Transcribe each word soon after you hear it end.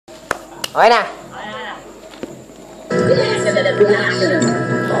Okay na.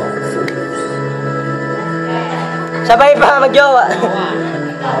 Sabay pa mag-jowa.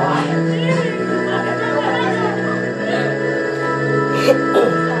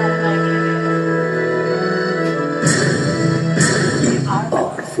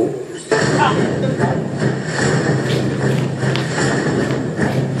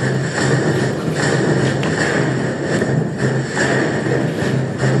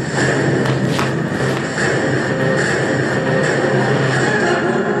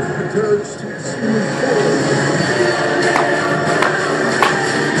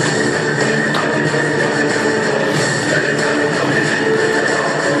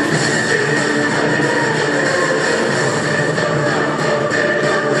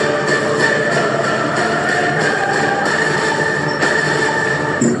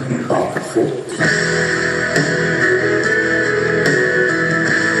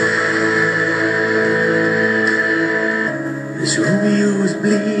 Romeo is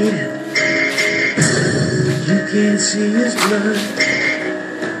bleeding, you can't see his blood.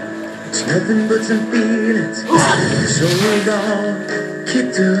 It's nothing but some feelings, so it all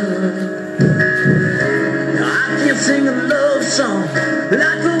kicked up. Now I can't sing a love song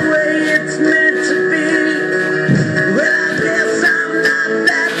like the way it's meant to be. Well, I guess I'm not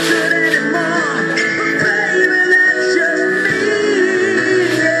that good anymore, but baby, that's just me.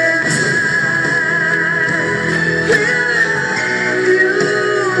 Yeah.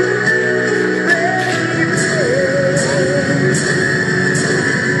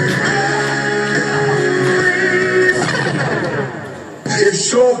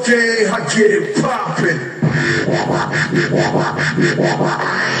 It's okay, I get it poppin'.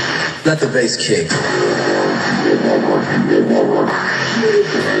 Let the bass kick.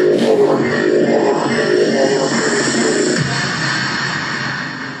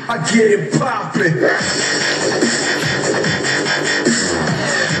 I get it poppin'.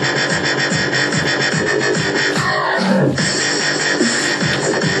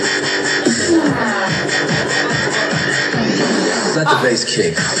 Let the bass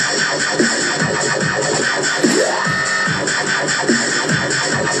kick.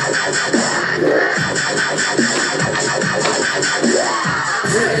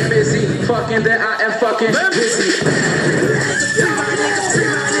 Busy, fucking that I am fucking busy. Free my niggas, free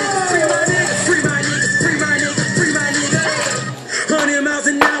my niggas, free my niggas, free my niggas, free my niggas, free my niggas. 100 miles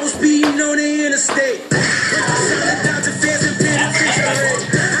an hour speeding on the interstate. Shouting down to fans and penitentiary.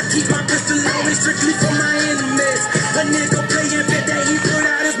 I keep my pistol on me strictly for my enemies. A nigga playing bet that he put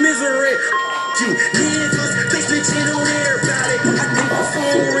out his misery. You niggas, they snitching on everybody. I think the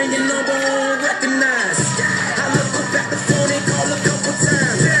phone ringing, number unrecognized. I look up at the phone and call a couple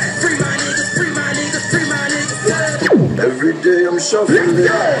times. Free my niggas, free my niggas, free my niggas. Every day I'm shuffling.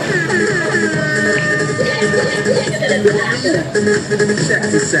 Check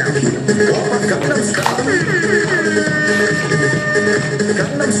this out. Gangnam Style.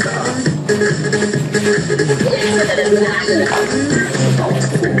 Gangnam Style.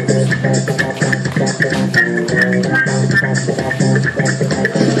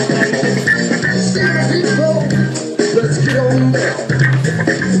 Let's get on now.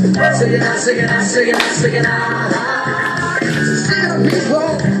 Sing it out, sing it out, sing it out, sing it out.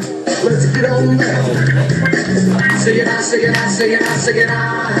 Let's get on now. Sing it out, sing it out, sing it out, sing it out.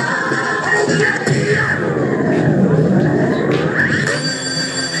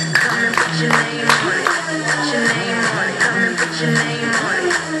 Come and put your name on it. Put your name on it. Come and put your name on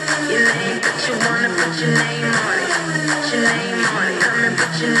it. Your name, but you wanna put your name on it. Put your name on it. Come and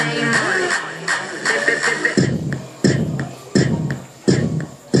put your name on it. Bip, bip, bip, bip.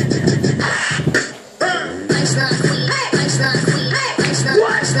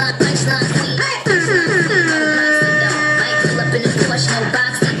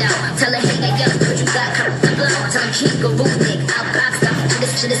 Keep a rooting, I'll box them.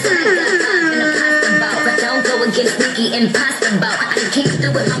 This shit is something that I'm in a pasta ball. But don't go against Nicky Impossible. I just can't do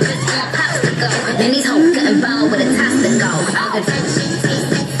it, my wrist on popsicle. Then these hoes getting ball with a toss to go. All the type shit tastes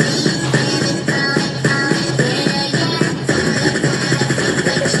sexy.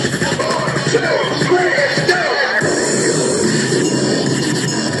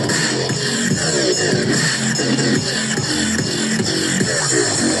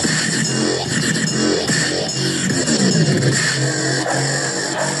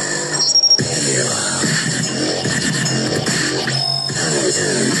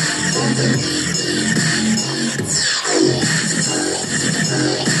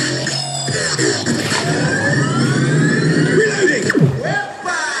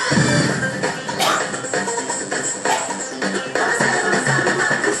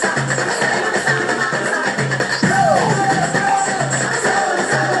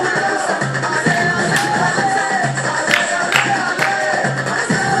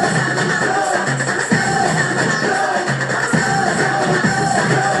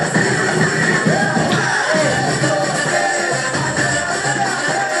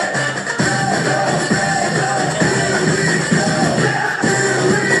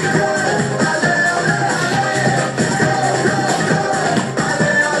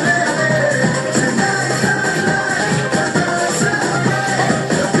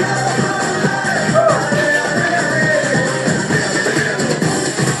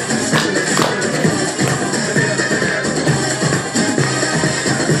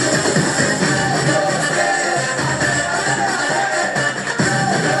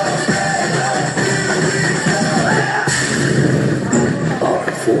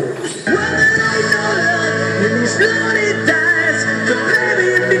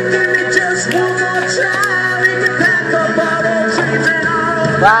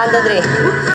 1, 2, 3.